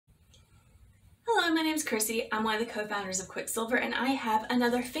my name is Chrissy. I'm one of the co-founders of Quicksilver, and I have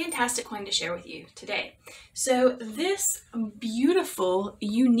another fantastic coin to share with you today. So this beautiful,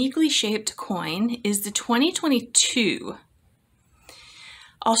 uniquely shaped coin is the 2022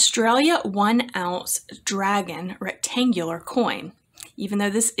 Australia 1 ounce dragon rectangular coin. Even though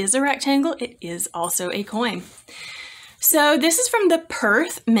this is a rectangle, it is also a coin. So this is from the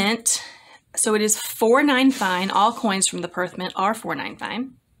Perth Mint. So it is 4.9 fine. All coins from the Perth Mint are 4.9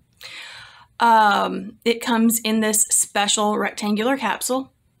 fine. It comes in this special rectangular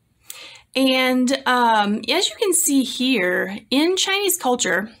capsule. And as you can see here, in Chinese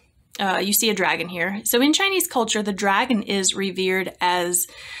culture, you see a dragon here. So in Chinese culture, the dragon is revered as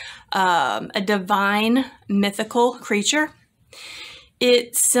a divine mythical creature.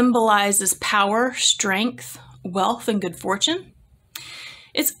 It symbolizes power, strength, wealth, and good fortune.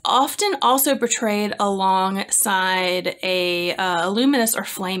 It's often also portrayed alongside a luminous or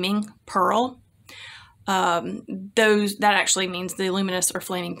flaming pearl. That actually means the luminous or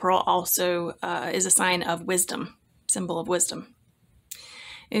flaming pearl also is a sign of wisdom, symbol of wisdom.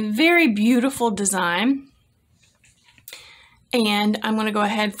 A very beautiful design. And I'm going to go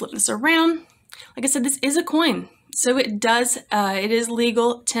ahead and flip this around. Like I said, this is a coin. So it is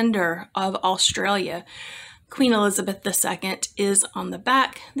legal tender of Australia. Queen Elizabeth II is on the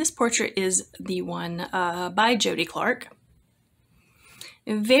back. This portrait is the one by Jody Clark.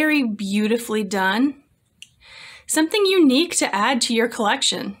 Very beautifully done. Something unique to add to your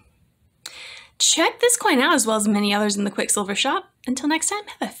collection. Check this coin out as well as many others in the Quicksilver shop. Until next time,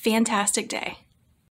 have a fantastic day.